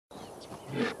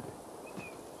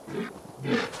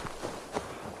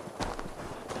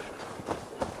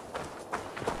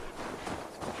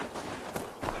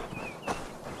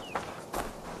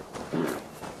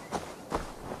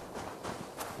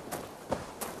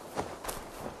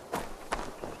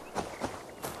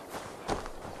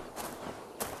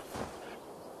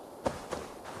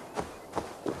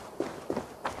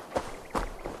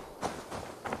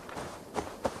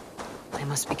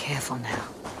must be careful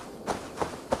now.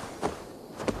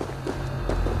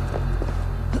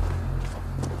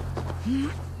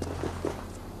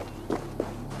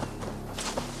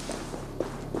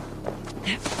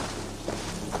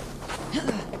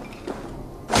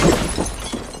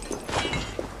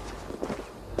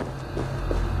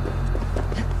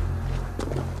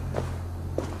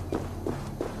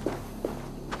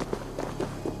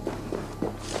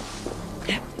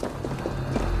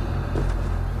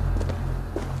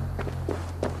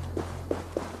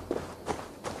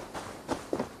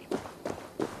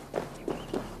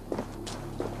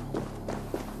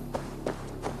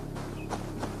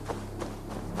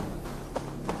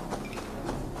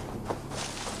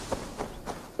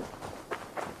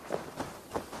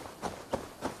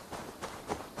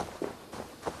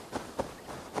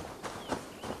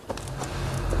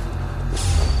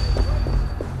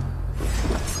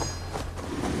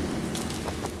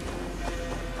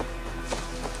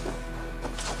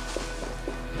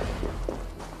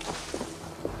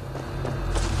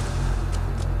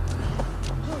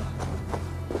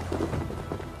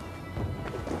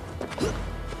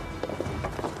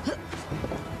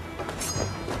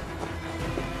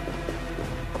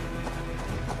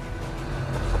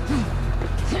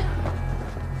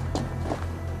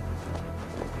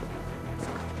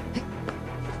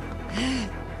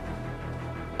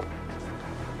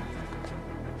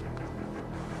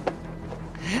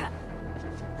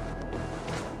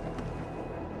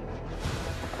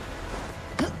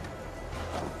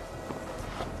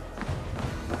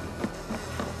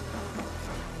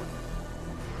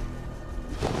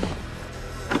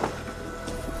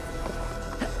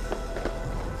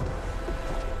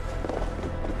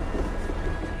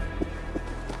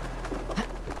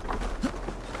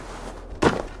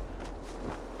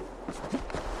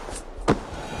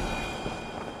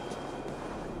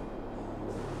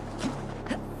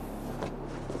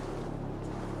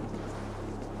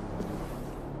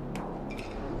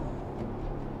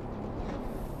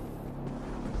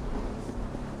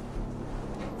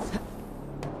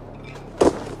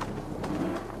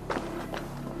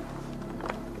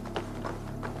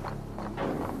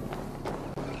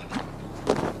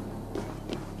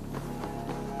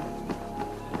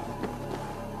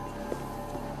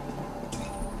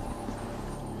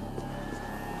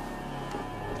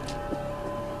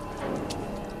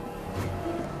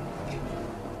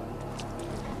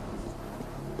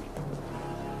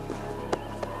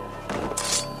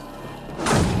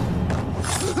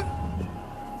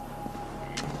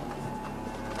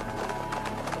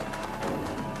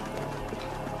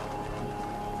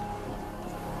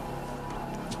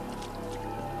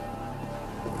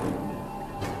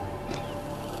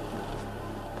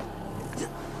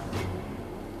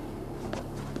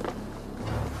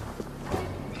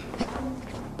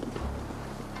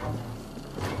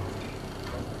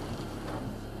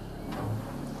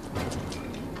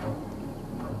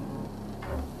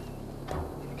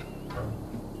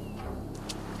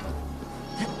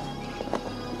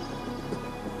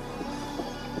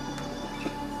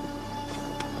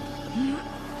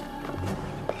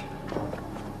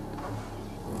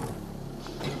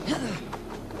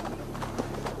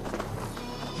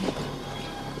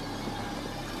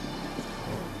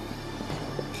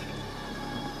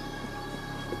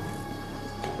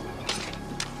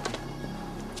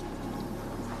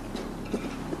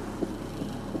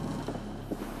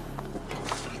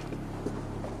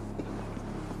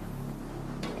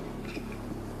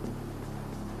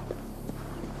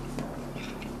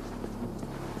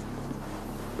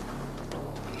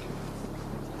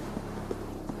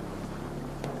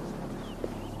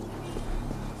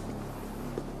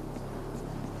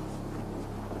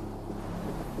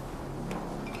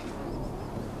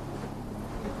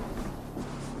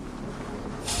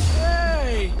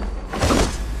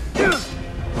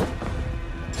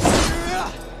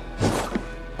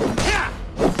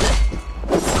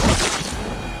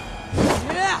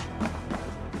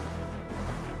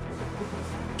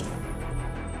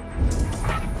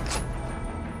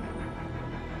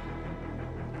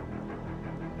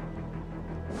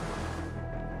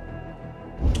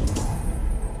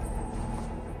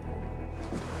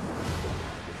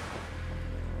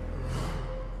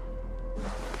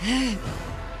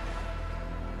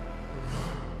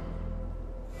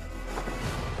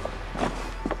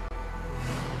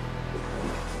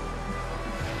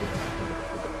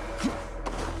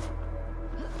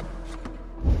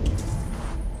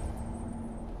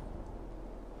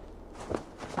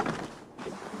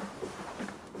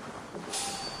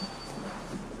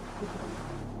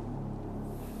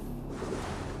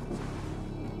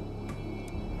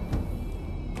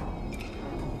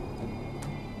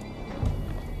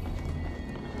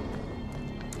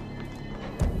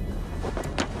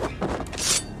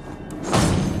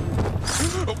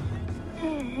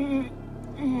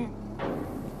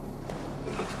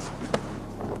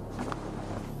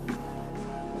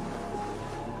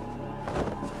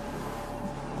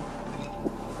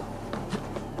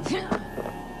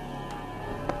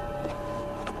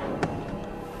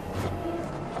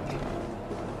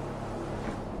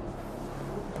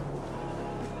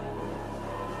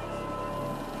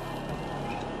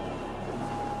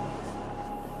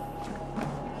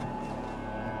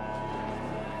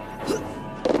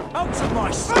 on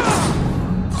my side.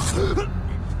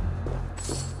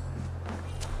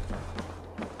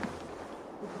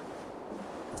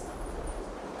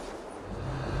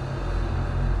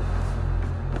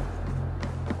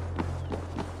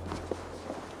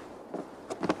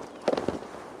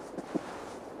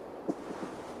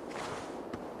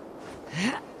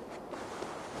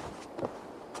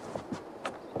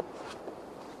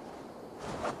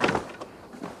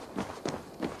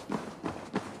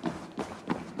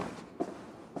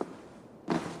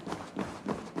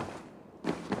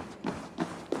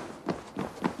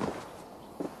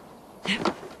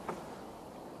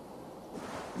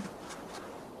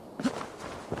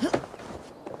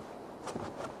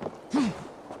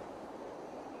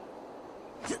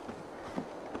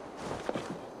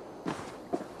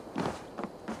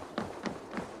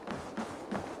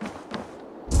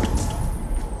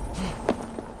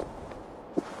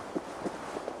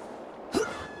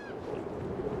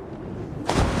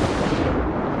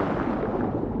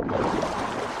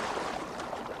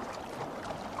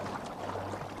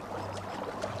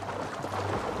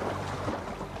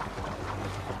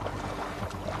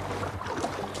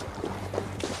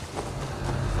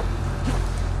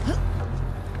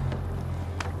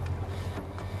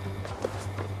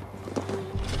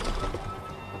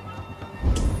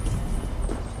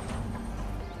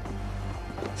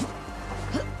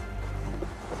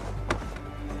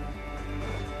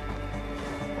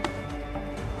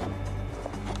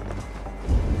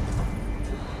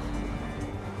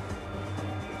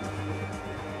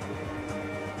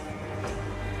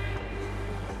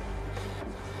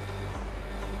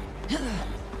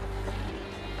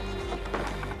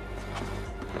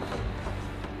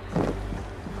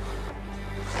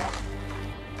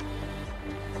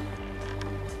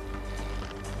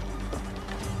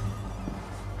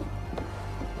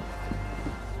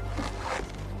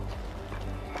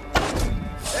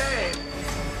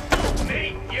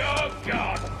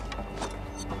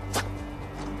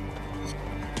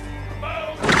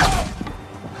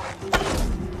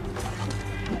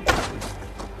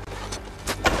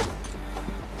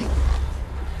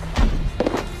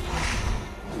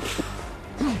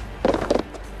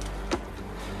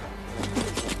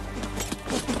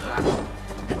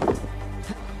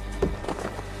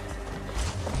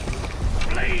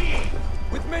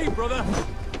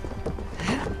 Brother!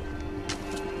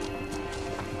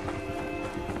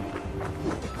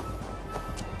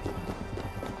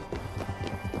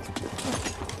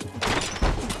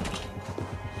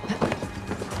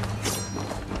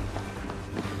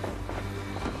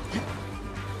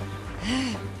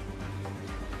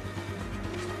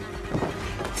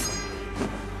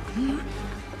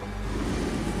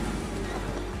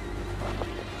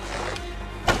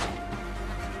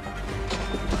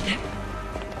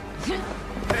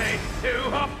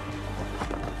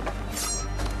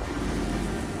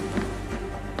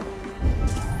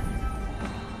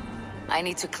 I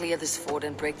need to clear this fort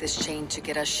and break this chain to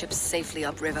get our ships safely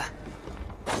upriver.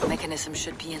 The mechanism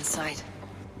should be inside.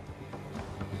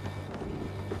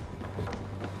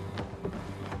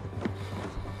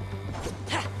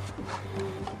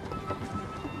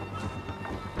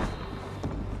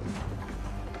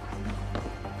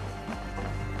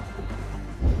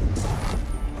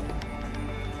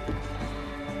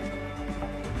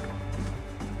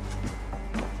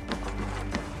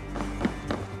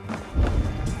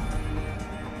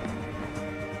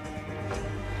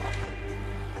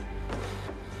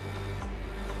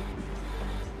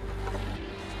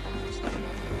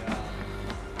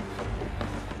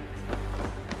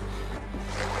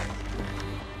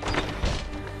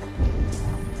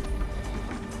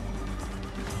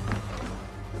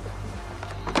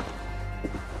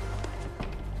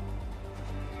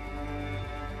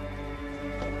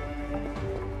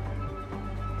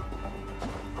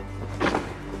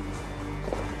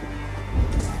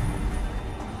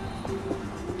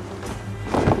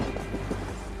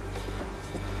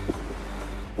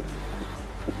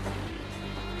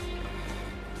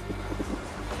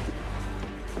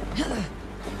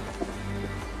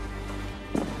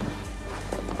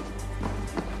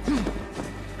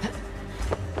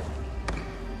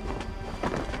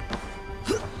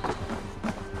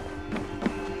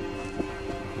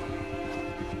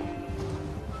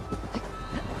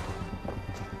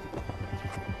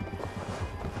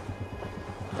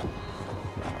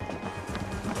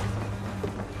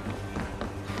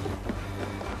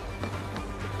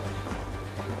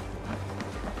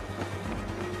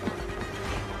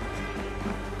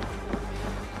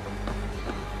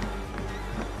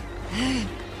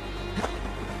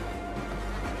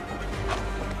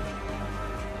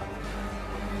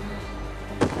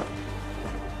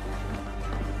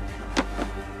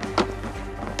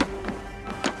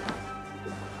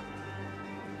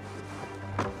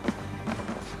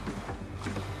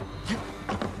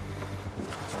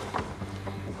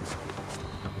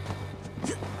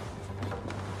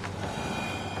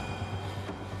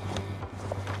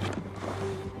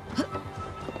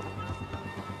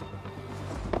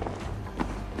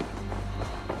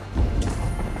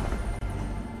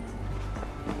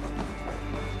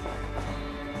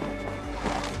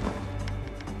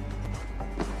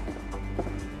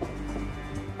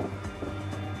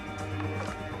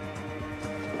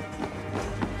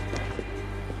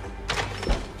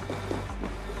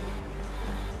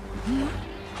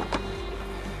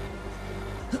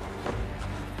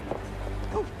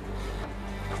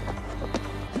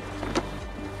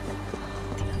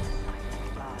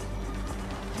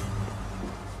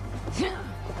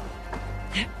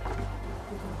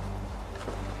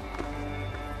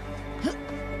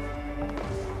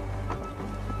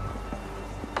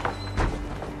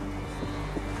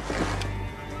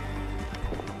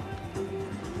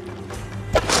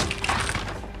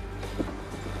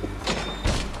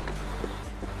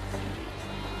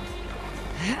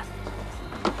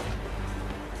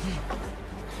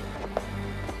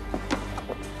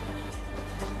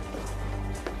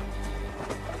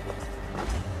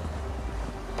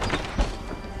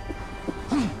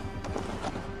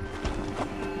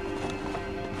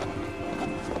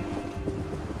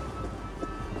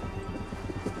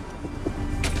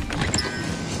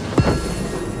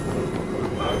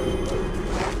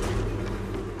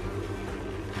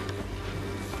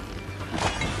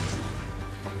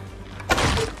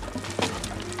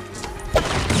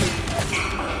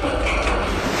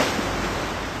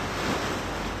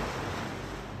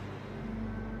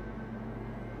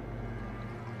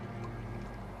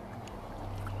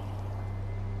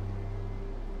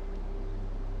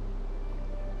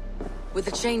 With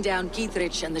the chain down,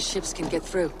 Gietrich and the ships can get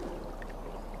through.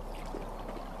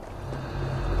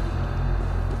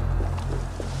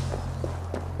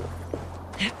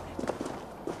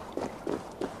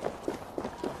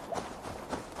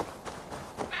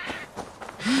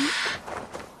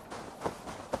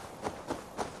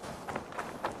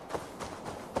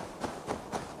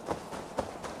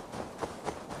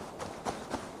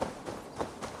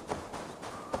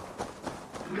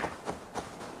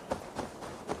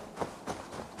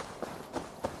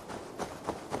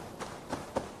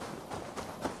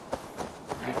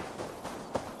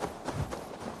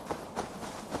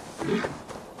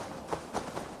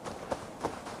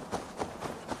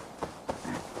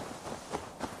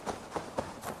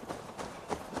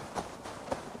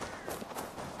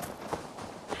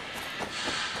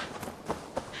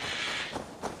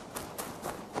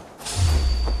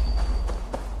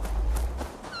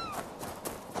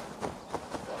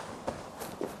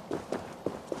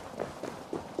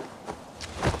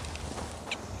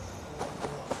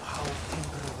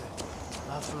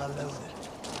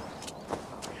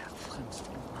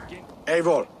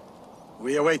 Eivor,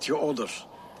 we await your orders.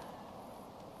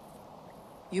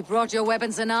 You brought your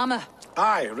weapons and armor?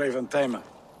 Aye, Raven Tamer.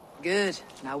 Good.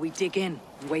 Now we dig in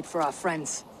and wait for our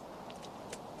friends.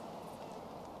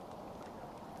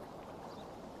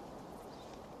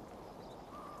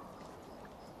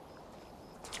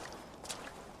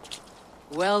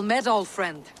 Well met, old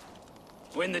friend.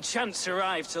 When the chance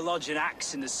arrived to lodge an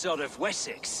axe in the sod of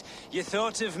Wessex, you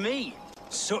thought of me.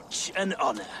 Such an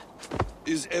honor.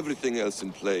 Is everything else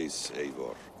in place,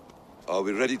 Eivor? Are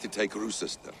we ready to take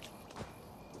Rochester?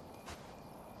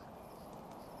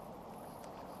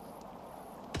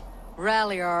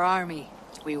 Rally our army.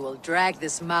 We will drag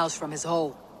this mouse from his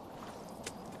hole.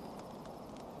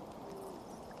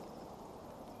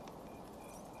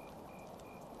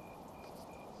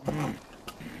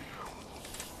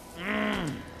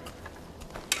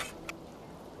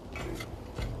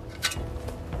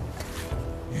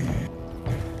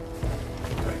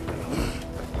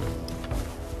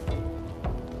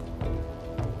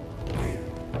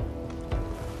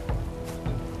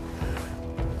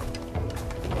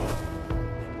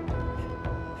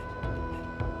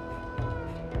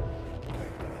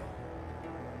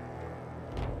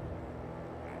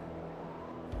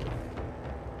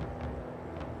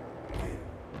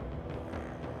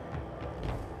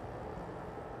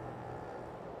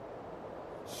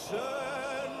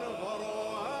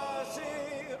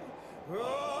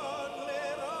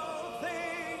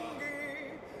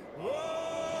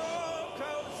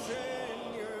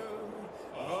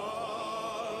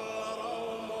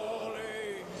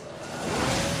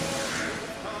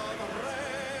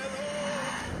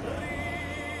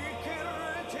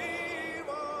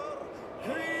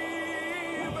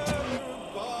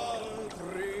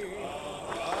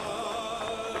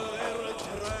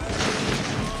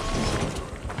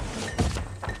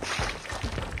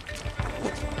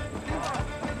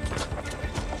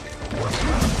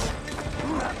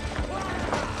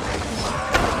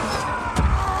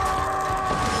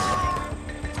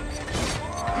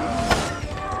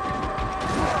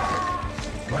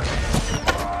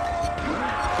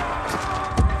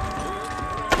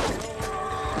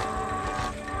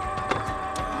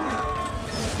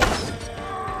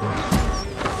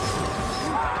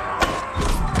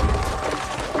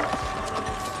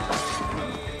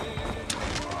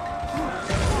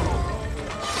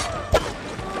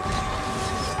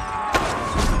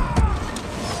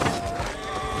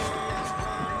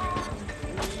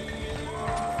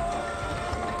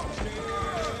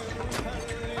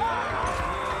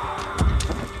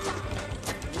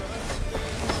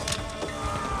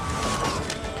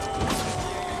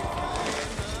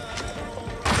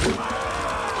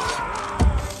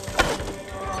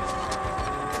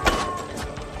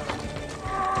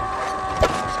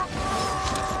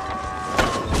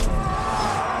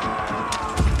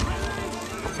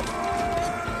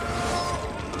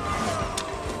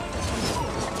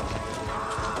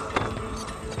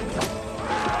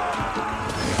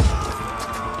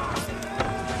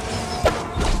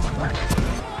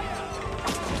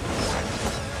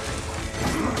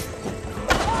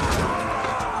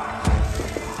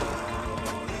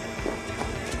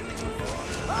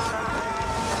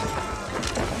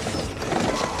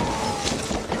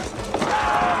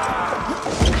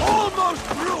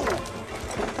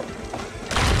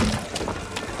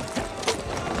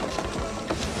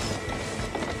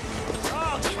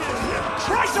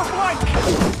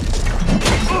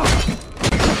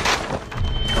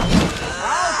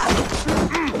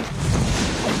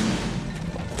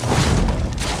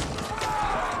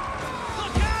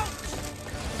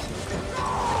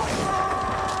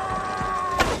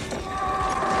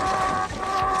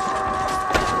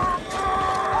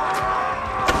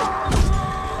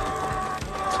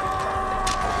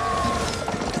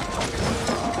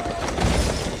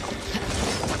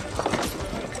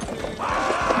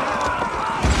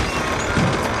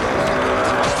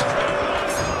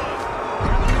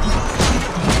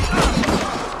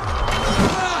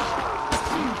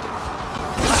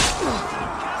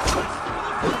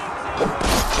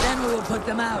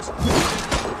 them out.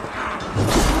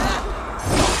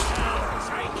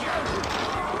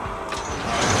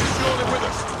 Surely with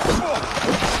us.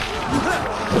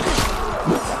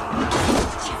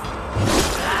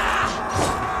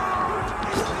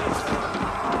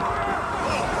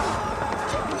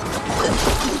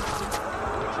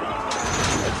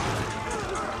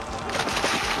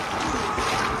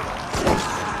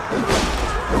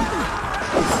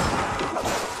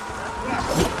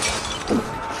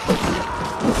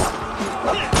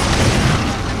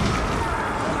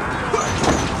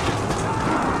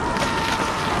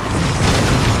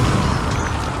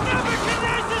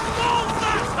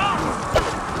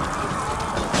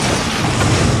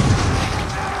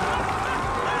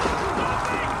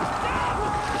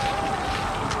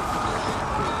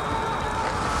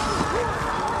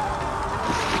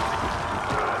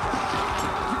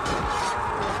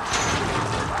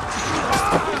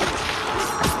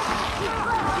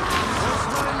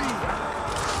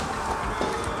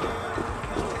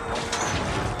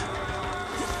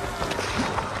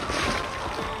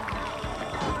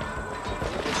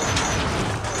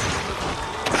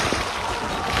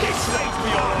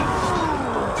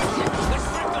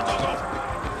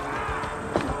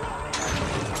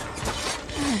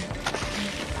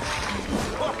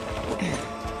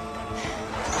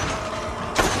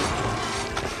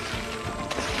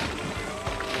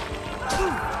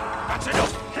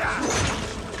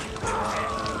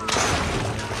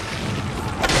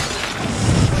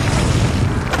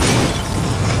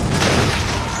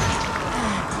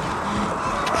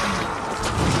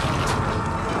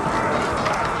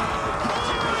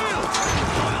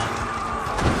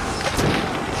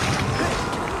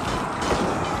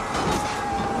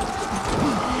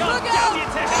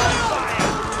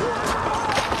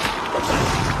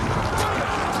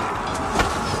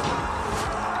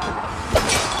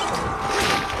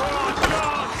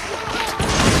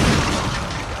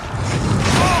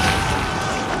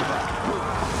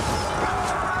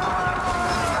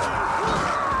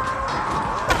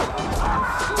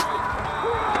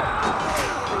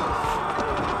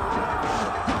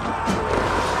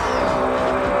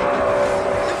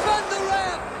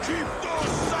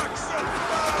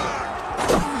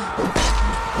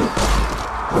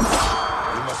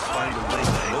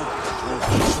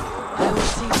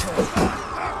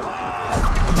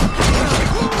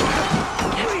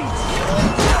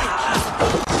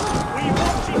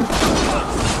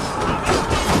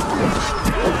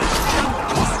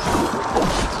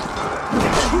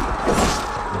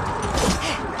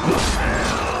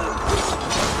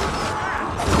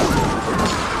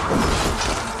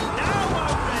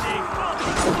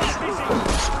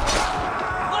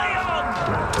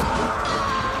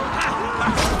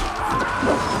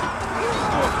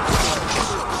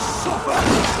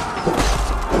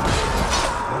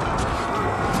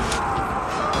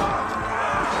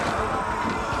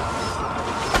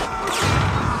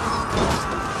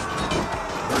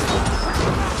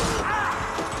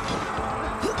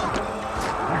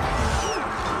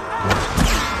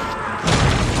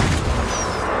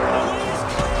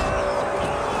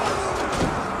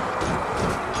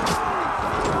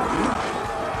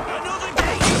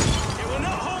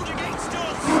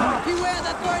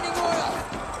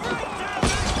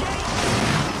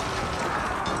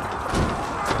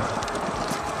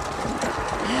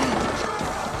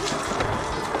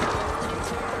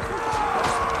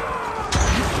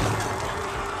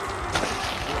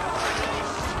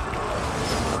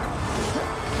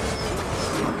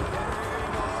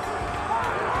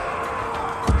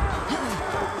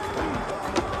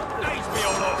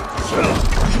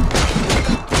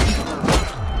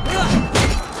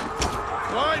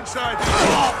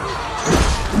 Blindside!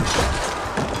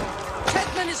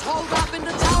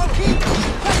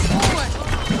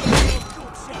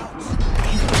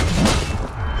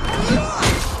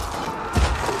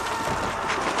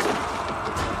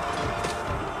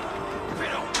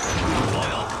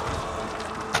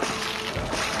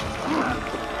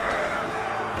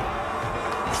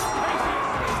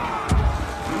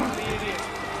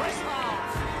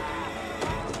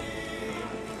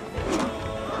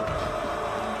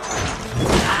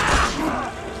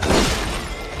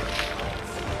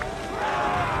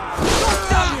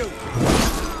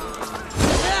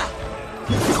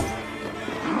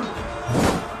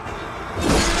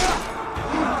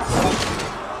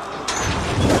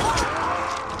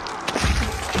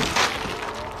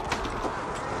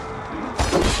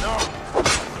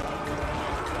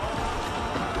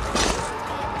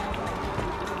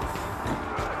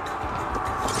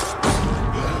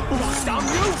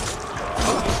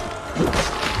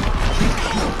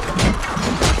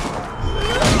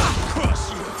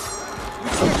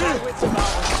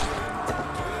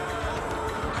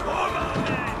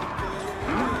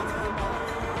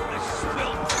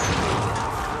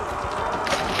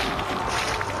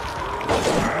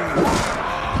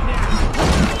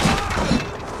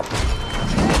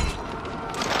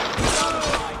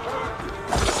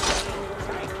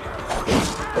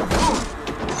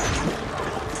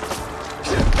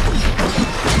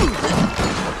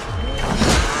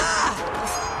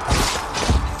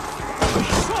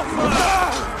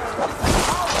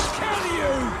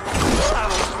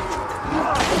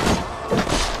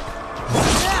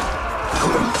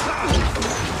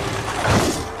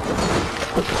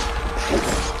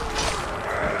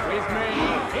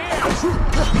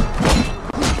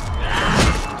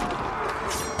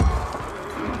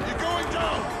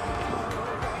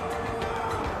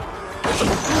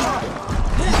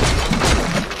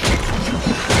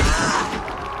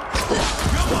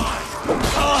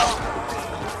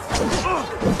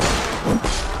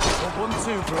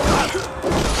 too, brother.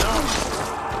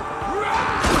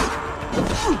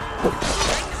 Vengeance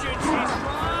is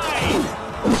mine!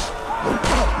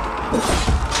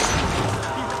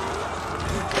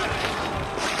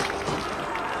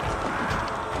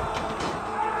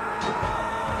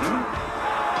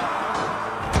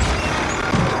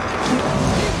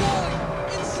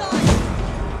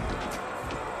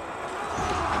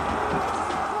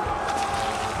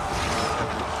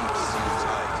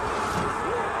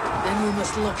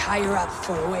 Look higher up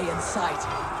for a way in sight.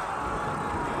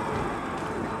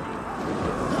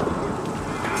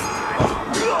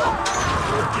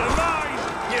 You're mine!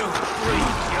 You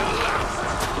breathe your last!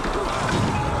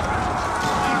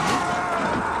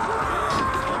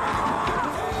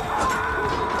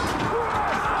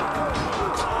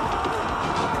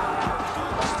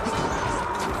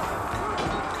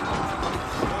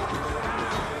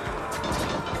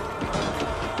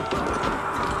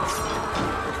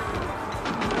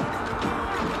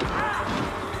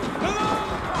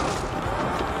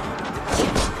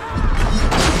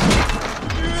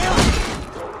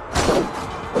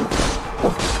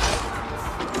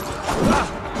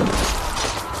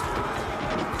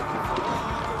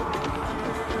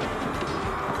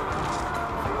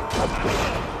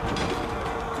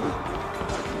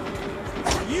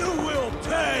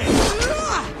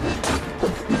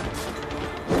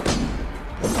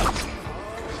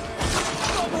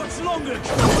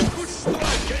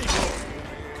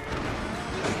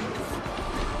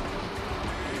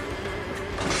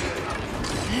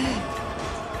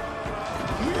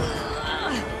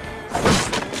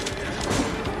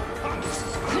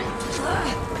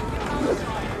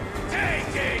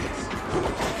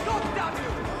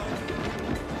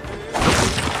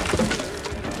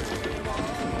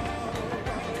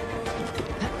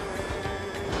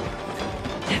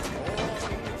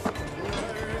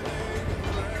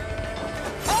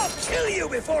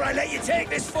 Before I let you take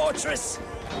this fortress!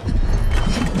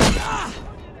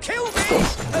 Kill me,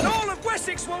 and all of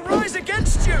Wessex will rise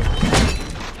against you!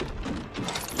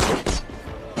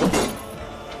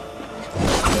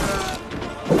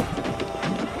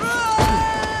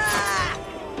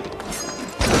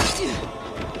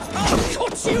 I'll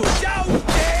cut you down,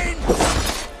 Dane!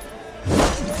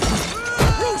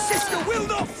 Your sister will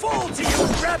not fall to you,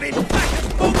 rabid pack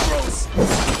of mongrels!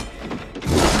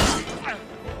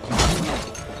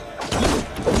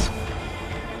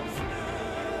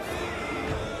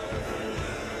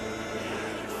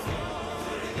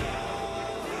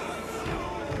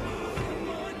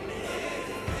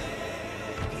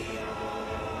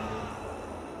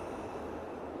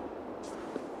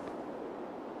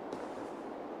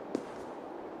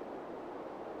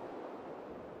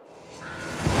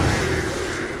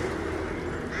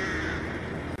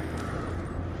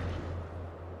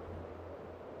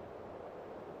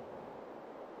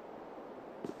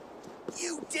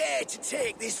 You dare to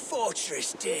take this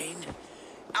fortress, Dane?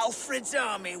 Alfred's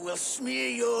army will smear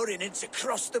your innards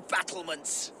across the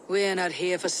battlements. We're not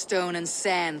here for stone and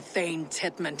sand, Thane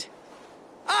Titmont.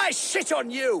 I shit on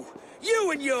you!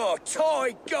 You and your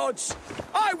toy gods!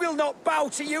 I will not bow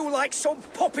to you like some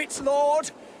puppet's lord!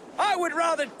 I would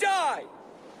rather die!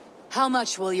 How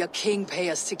much will your king pay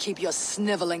us to keep your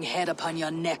sniveling head upon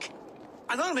your neck?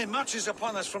 An army marches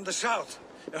upon us from the south.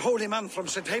 A holy man from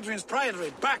St. Hadrian's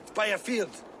Priory, backed by a field.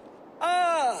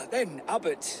 Ah, then,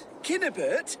 Abbot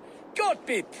Kinnebert, God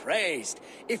be praised.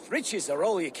 If riches are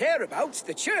all you care about,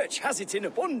 the church has it in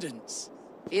abundance.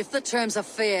 If the terms are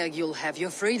fair, you'll have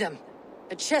your freedom.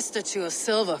 A chest or two of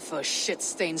silver for a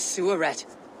shit-stained sewer rat.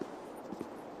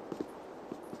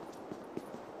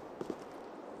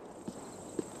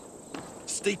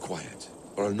 Stay quiet,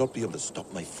 or I'll not be able to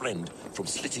stop my friend from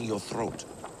slitting your throat.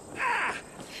 Ah!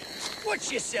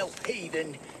 Watch yourself,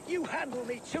 heathen. You handle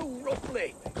me too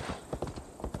roughly.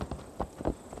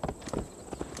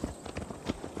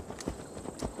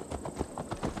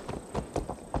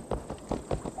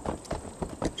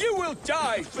 You will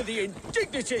die for the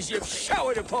indignities you've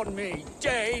showered upon me,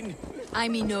 Dane! I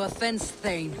mean no offense,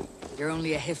 Thane. You're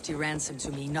only a hefty ransom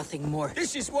to me, nothing more.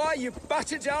 This is why you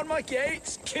batter down my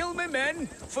gates, kill me men,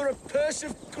 for a purse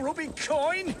of grubby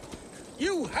coin?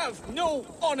 You have no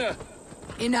honor!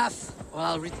 Enough! Or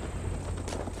I'll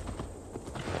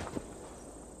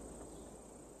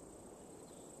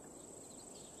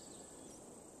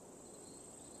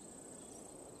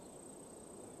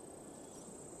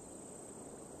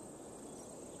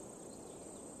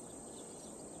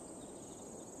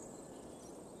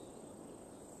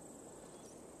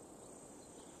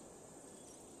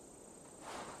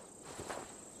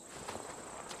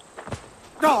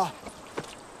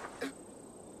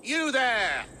You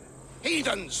there!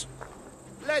 Heathens!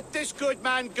 Let this good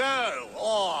man go,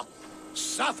 or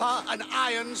suffer an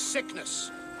iron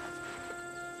sickness.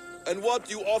 And what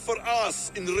you offer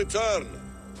us in return?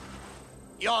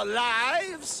 Your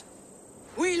lives?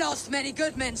 We lost many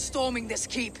good men storming this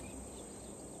keep.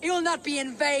 It will not be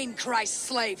in vain, Christ's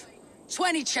slave.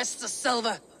 20 chests of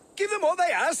silver. Give them what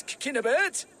they ask,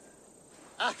 Kinnebert.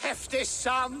 A hefty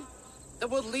sum that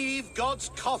will leave God's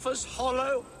coffers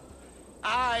hollow.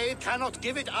 I cannot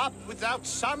give it up without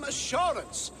some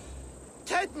assurance.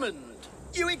 Tedmund!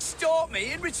 You extort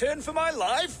me in return for my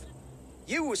life?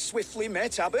 You were swiftly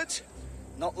met, Abbot.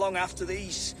 Not long after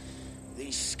these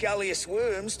scallious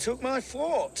worms took my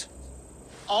fort.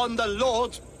 On the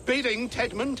Lord's bidding,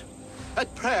 Tedmund.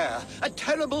 At prayer, a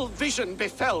terrible vision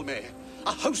befell me.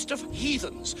 A host of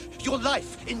heathens, your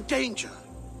life in danger.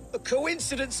 A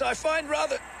coincidence I find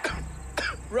rather...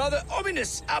 rather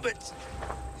ominous, Abbot.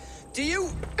 Do you...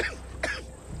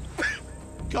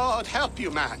 God help you,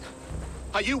 man.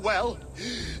 Are you well?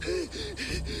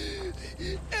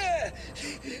 Air!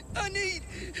 I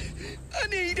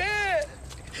need air!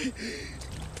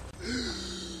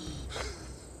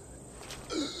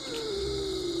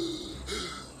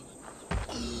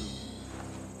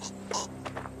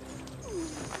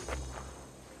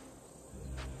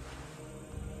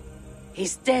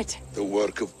 He's dead. The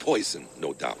work of poison,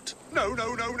 no doubt. No.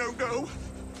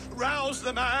 Rouse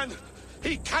the man.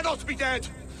 He cannot be dead.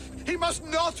 He must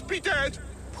not be dead.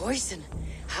 Poison?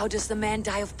 How does the man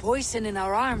die of poison in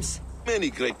our arms?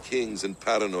 Many great kings and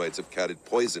paranoids have carried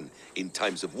poison in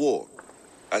times of war,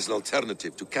 as an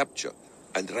alternative to capture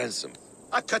and ransom.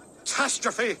 A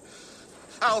catastrophe!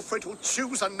 Alfred will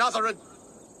choose another and...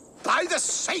 By the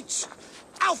saints!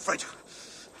 Alfred!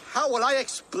 How will I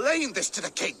explain this to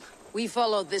the king? We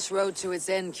followed this road to its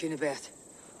end, Cunibert.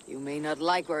 You may not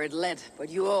like where it led, but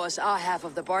you owe us our half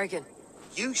of the bargain.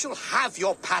 You shall have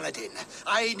your paladin.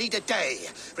 I need a day.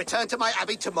 Return to my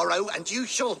abbey tomorrow, and you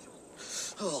shall...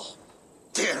 Oh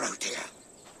dear.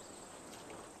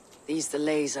 These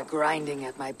delays are grinding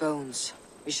at my bones.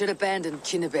 We should abandon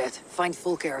Cunibert, find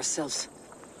Fulke ourselves.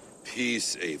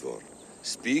 Peace, Eivor.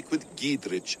 Speak with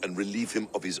Giedrich and relieve him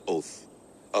of his oath.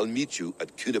 I'll meet you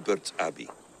at Cunebert's Abbey.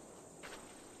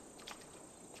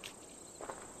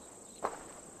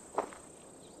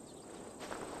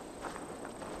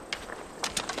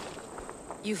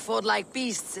 You fought like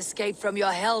beasts escaped from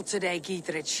your hell today,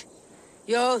 Giedrich.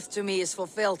 Your oath to me is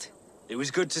fulfilled. It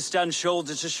was good to stand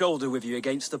shoulder to shoulder with you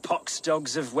against the pox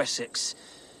dogs of Wessex.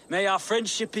 May our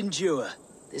friendship endure.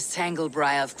 This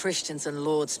tanglebriar of Christians and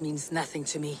lords means nothing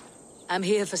to me. I'm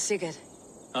here for Sigurd.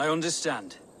 I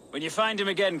understand. When you find him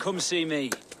again, come see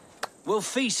me. We'll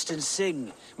feast and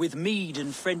sing, with mead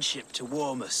and friendship to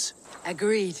warm us.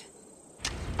 Agreed.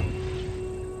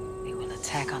 They will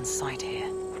attack on sight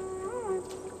here.